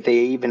 50th they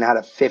even had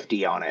a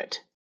 50 on it.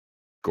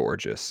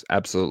 Gorgeous,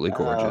 absolutely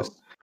gorgeous.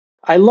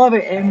 I love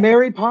it. And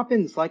Mary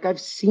Poppins, like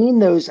I've seen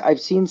those. I've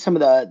seen some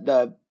of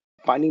the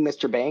Finding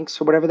Mr. Banks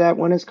or whatever that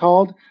one is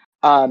called.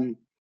 Walt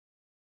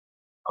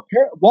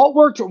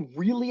worked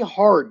really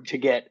hard to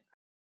get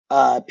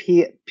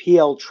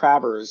P.L.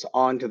 Travers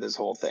onto this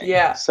whole thing.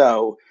 Yeah.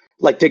 So,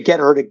 to get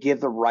her to give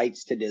the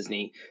rights to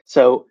Disney.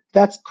 So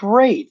that's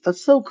great.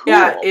 That's so cool.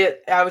 Yeah.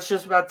 I was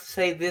just about to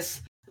say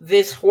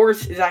this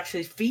horse is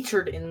actually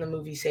featured in the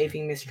movie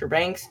Saving Mr.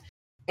 Banks,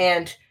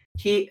 and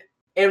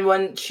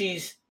when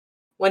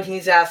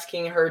he's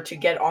asking her to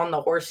get on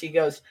the horse, he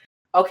goes,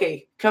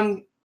 "Okay,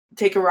 come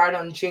take a ride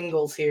on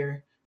Jingles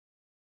here."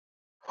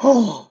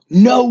 Oh,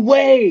 no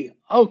way!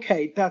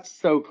 Okay, that's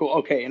so cool.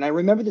 Okay, and I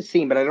remember the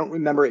scene, but I don't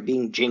remember it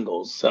being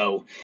Jingles,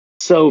 so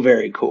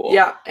very cool.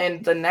 Yeah,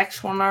 and the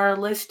next one on our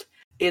list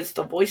is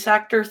the voice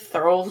actor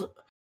Thurl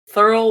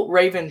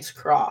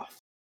Ravenscroft.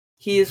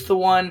 He is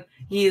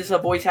a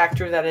voice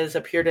actor that has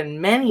appeared in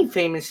many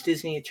famous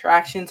Disney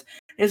attractions,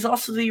 and is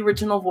also the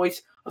original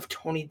voice of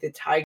Tony the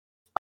Tiger.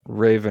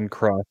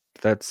 Ravencroft.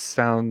 That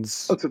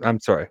sounds... I'm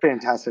sorry.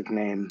 Fantastic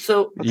name. That's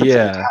a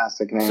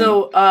fantastic name.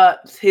 So,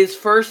 his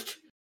first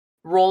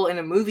role in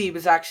a movie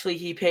was actually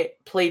he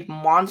played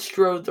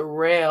Monstro the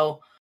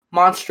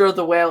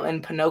Whale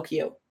in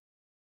Pinocchio.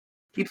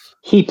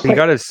 He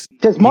got his...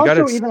 Does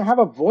Monstro even have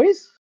a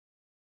voice?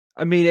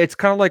 I mean, it's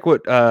kind of like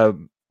what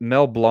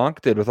Mel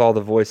Blanc did with all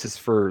the voices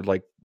for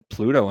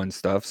Pluto and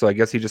stuff. So I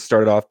guess he just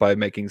started off by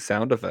making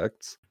sound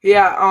effects.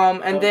 Yeah,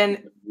 and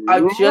then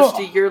just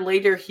a year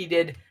later, he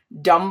did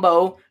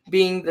Dumbo,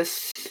 being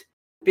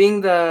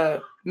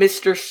the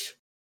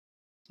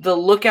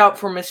lookout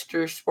for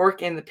Mr.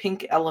 Spork and the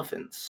Pink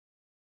Elephants.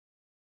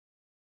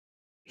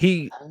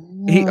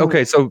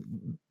 Okay, so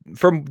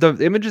from the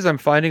images I'm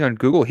finding on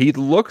Google, he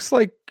looks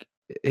like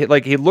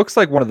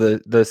one of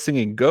the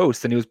singing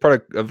ghosts, and he was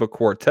part of a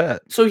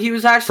quartet. So he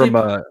was actually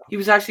From he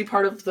was actually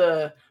part of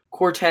the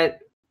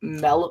quartet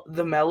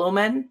the Mellow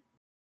Men,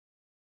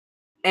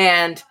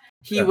 and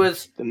he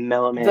was the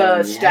Mellow Man, the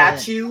yes.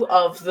 statue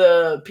of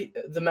the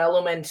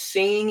Mellow Men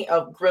singing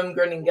of Grim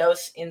Grinning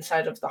Ghosts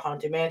inside of the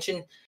Haunted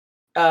Mansion.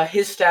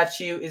 His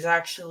statue is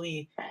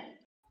actually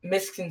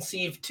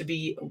misconceived to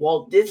be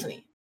Walt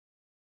Disney.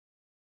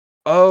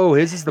 Oh,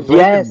 his is the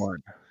broken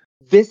one.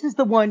 This is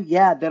the one,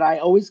 that I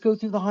always go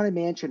through the Haunted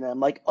Mansion and I'm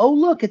like, oh,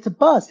 look, it's a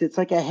bust. It's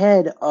like a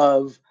head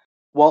of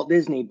Walt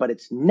Disney, but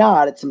it's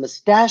not. It's a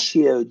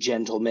mustachioed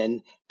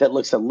gentleman that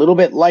looks a little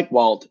bit like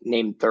Walt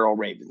named Thurl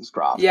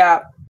Ravenscroft.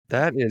 Yeah.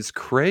 That is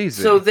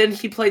crazy. So then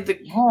he played the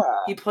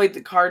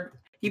card.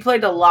 He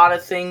played a lot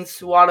of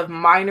things, a lot of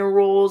minor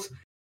roles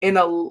in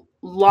a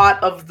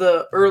lot of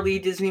the early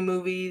Disney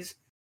movies.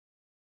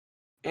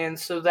 And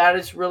so that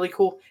is really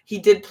cool. He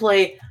did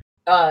play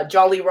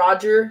Jolly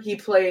Roger. He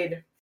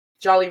played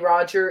Jolly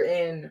Roger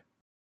in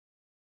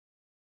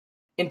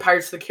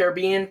Pirates of the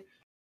Caribbean.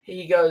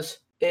 He goes,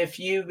 if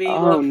you be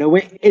no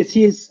way. Is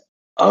his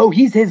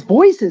he's his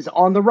voice is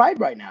on the ride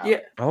right now.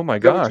 Yeah. Oh my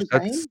gosh.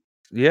 That's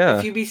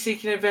If you be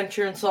seeking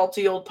adventure and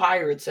salty old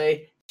pirates,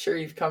 sure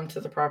you've come to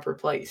the proper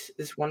place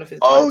is one of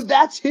his lines.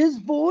 That's his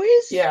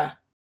voice? Yeah.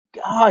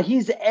 God,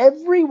 he's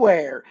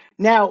everywhere.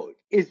 Now,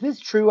 is this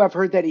true? I've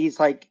heard that he's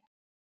like,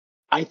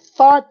 I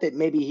thought that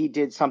maybe he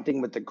did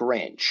something with the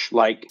Grinch,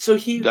 like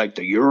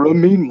the "You're a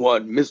Mean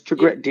One, Mr.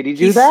 Grinch." Did he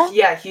do that?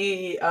 Yeah,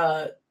 he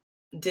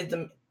did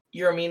the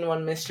 "You're a Mean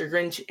One, Mr.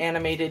 Grinch"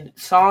 animated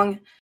song.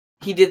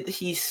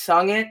 He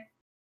sung it.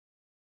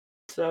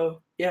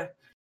 So yeah.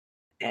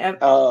 And,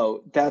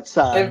 that's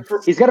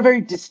he's got a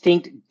very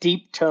distinct,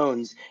 deep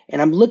tones.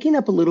 And I'm looking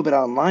up a little bit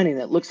online,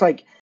 and it looks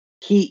like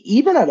he,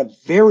 even at a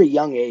very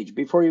young age,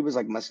 before he was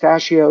like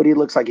mustachioed, he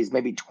looks like he's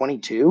maybe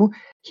 22.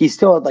 He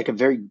still had like a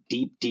very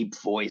deep, deep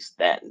voice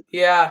then.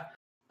 Yeah.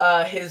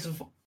 My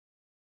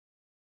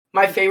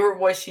favorite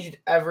voice he'd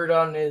ever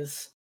done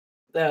is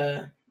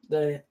the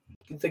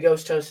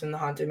ghost host in the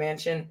Haunted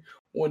Mansion.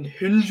 When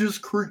hinges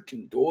creaked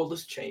in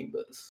doorless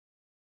chambers.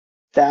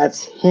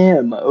 That's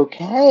him.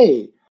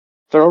 Okay.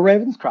 Thurl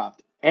Ravenscroft.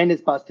 And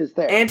his bust is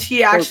there. And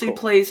he actually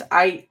plays,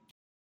 I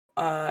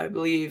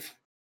believe,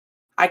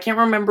 I can't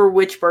remember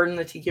which bird in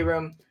the Tiki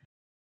Room.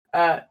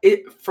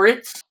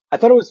 Fritz? I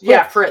thought it was Fritz.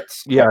 Yeah,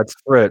 Fritz. Yeah, it's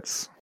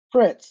Fritz.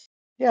 Fritz.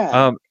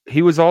 Yeah.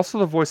 He was also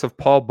the voice of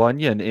Paul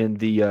Bunyan in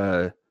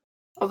the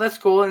Oh, that's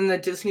cool. In the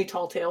Disney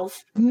Tall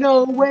Tales.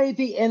 No way,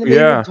 the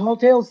animated Tall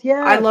Tales.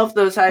 Yeah. I love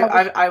those.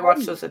 I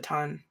watch those a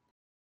ton.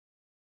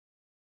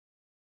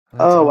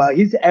 Wow,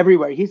 he's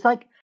everywhere.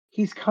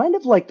 He's kind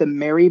of like the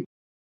Mary.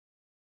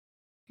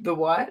 The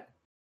what?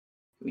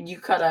 You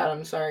cut out.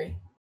 I'm sorry.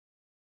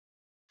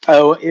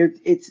 Oh,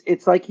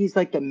 it's like he's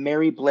like the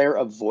Mary Blair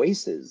of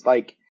voices.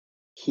 Like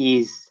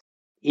he's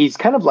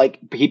kind of like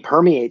he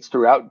permeates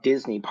throughout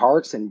Disney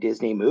parks and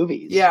Disney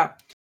movies. Yeah.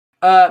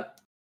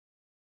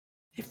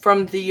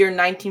 From the year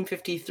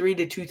 1953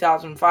 to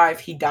 2005,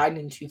 he died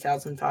in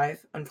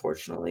 2005.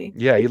 Unfortunately.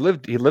 Yeah, he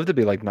lived to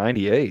be like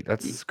 98.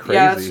 That's crazy.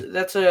 Yeah,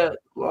 that's a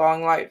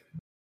long life.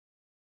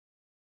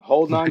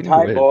 Holding on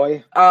tight,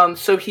 boy.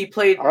 So he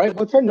played. All right,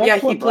 what's our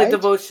next one? He played the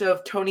voice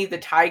of Tony the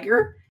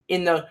Tiger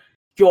in the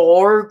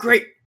 "You're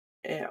Great,"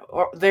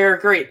 or "They're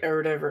Great" or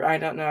whatever. I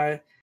don't know. I'm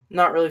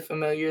not really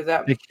familiar with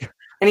that.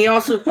 And he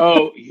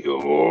also.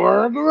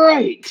 You're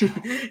great.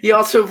 He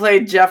also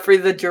played Jeffrey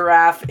the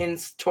Giraffe in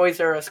Toys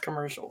R Us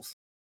commercials.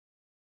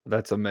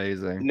 That's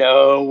amazing.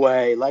 No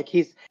way. Like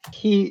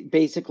he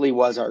basically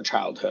was our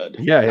childhood.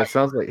 Yeah, it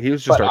sounds like he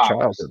was just our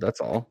childhood.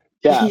 That's all.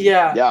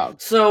 Yeah.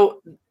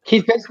 So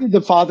he's basically the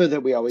father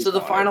that we always. So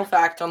the final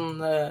fact on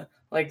the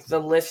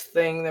list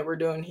thing that we're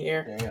doing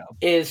here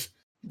is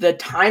the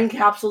time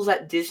capsules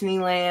at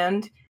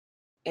Disneyland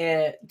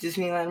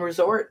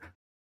Resort.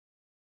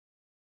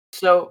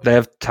 So they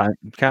have time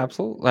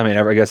capsule. I mean,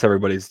 I guess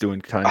everybody's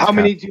doing time. How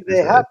many do they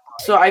have?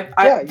 So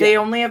they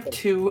only have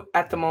 2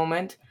 at the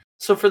moment.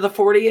 So for the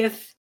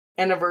 40th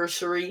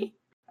anniversary,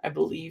 I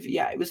believe,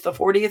 it was the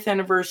 40th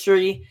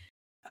anniversary.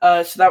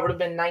 So that would have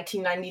been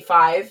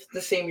 1995,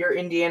 the same year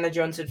Indiana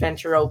Jones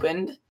Adventure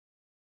opened.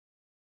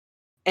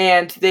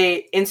 And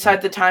they,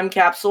 inside the time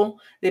capsule,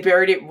 they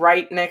buried it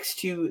right next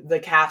to the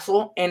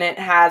castle, and it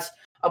has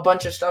a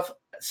bunch of stuff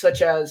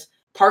such as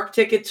park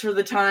tickets for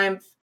the time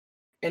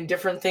and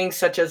different things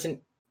such as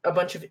a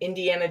bunch of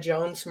Indiana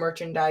Jones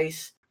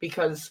merchandise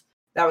because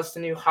that was the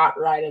new hot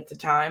ride at the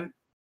time.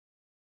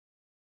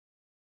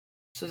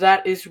 So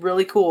that is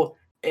really cool.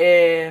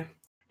 And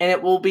it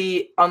will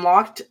be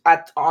unlocked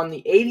on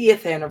the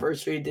 80th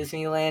anniversary of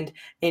Disneyland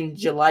in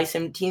July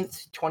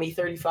 17th,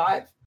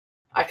 2035.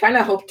 I kind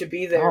of hope to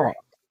be there. Oh,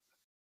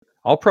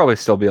 I'll probably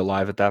still be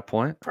alive at that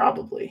point.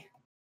 Probably.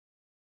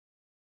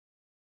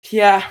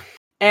 Yeah.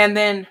 And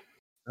then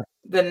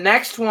the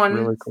next one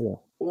really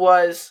cool.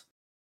 Was,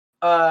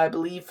 I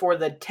believe, for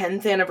the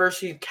 10th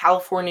anniversary of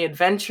California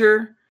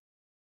Adventure.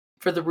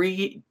 for the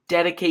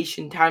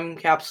rededication time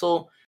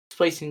capsule. It's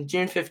placed in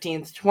June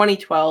 15th,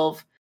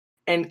 2012,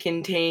 and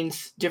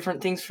contains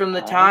different things from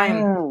the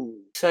time,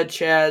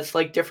 such as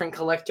like different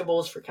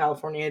collectibles for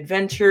California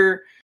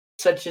Adventure,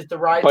 such as the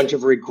rides. A bunch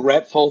of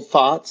regretful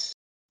thoughts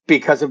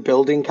because of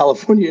building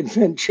California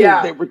Adventure.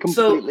 Yeah, They were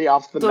completely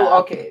off the map.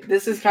 Okay,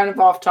 this is kind of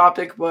off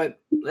topic, but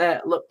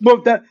look.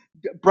 Well,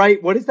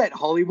 Bright, what is that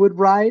Hollywood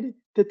ride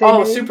that they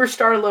made?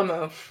 Superstar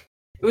Limo.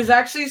 It was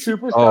actually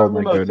Superstar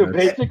Limo. So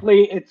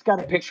basically, it's got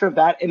a picture of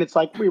that, and it's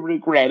like, we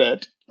regret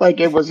it. Like,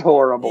 it was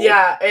horrible.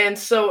 Yeah, and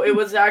so it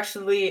was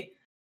actually...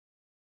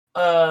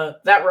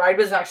 that ride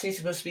was actually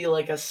supposed to be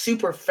like a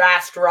super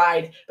fast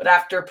ride, but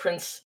after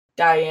Prince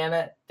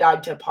Diana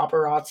died to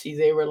paparazzi,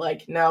 they were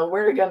like, no,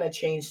 we're gonna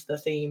change the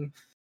theme.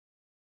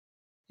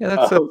 Yeah,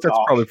 that's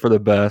probably for the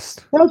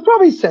best. That's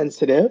probably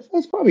sensitive.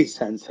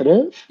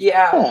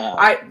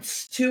 Yeah.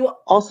 Two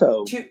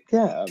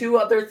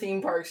other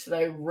theme parks that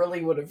I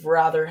really would have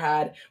rather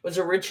had was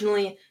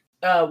originally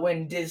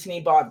when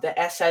Disney bought the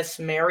SS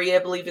Mary, I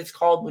believe it's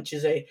called, which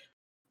is a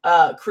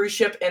cruise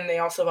ship, and they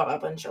also bought a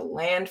bunch of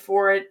land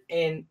for it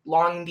in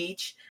Long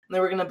Beach, and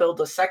they were going to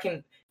build a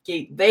second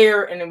gate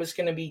there, and it was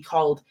going to be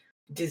called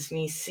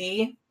Disney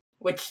Sea,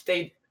 which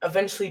they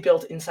eventually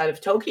built inside of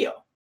Tokyo.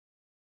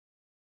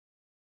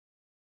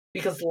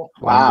 Because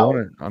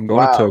I'm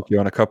going to Tokyo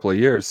in a couple of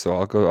years, so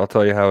I'll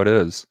tell you how it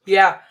is.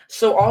 Yeah.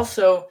 So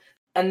also,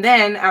 and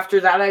then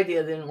after that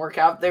idea didn't work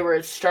out, they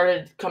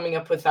started coming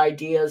up with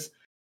ideas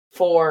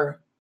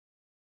for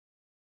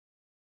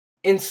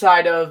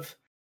inside of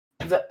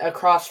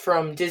across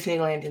from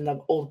Disneyland in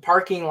the old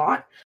parking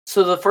lot.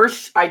 So the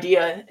first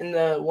idea and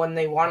the one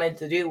they wanted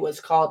to do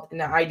was called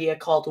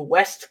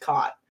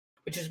Westcott,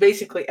 which is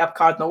basically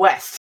Epcot in the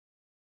West.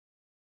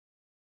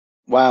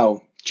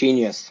 Wow,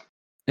 genius.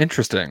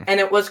 Interesting. And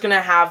it was going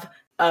to have,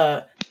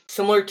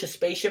 similar to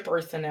Spaceship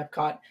Earth and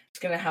Epcot, it's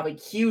going to have a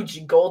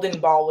huge golden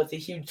ball with a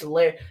huge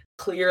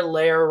clear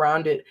layer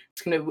around it.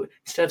 It's going to,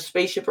 instead of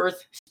Spaceship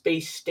Earth,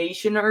 Space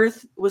Station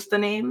Earth was the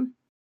name.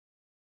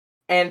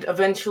 And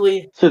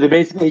eventually... So they're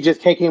basically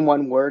just taking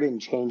one word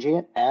and changing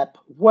it. Ep,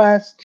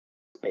 West,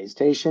 Space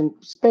Station,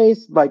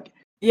 Space, like...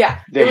 Yeah.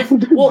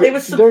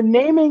 Their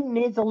naming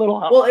needs a little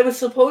help. Well, it was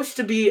supposed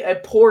to be a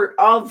port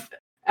of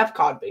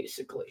Epcot,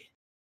 basically.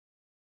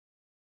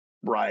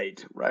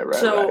 Right.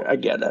 I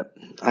get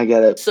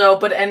it. So,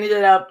 but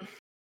ended up,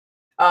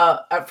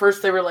 at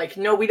first they were like,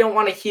 no, we don't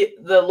want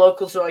the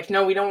locals were like,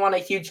 no, we don't want a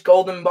huge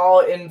golden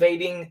ball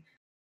invading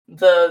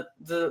the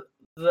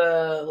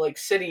like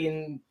city,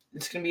 and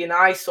it's going to be an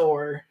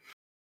eyesore.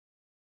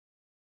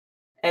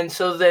 And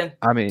so then,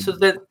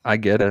 I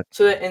get it.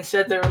 So that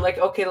instead they were like,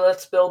 okay,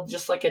 let's build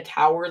just like a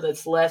tower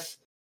that's less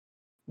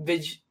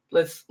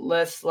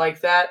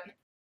like that.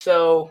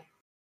 So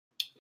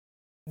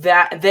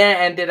that then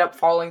ended up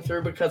falling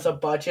through because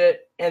of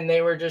budget, and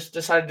they were just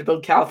decided to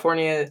build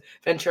California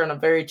Adventure on a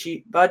very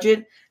cheap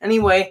budget.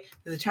 Anyway,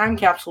 the time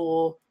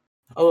capsule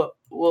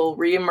will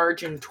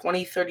reemerge in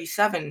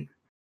 2037.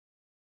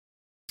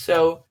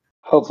 So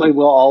hopefully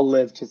we'll all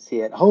live to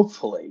see it.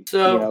 Hopefully.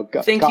 So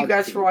thank you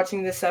guys for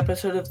watching this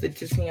episode of the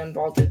Disney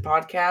Unvaulted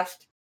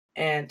podcast,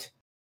 and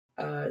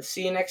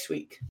see you next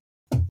week.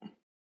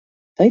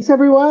 Thanks,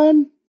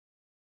 everyone.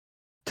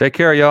 Take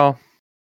care, y'all.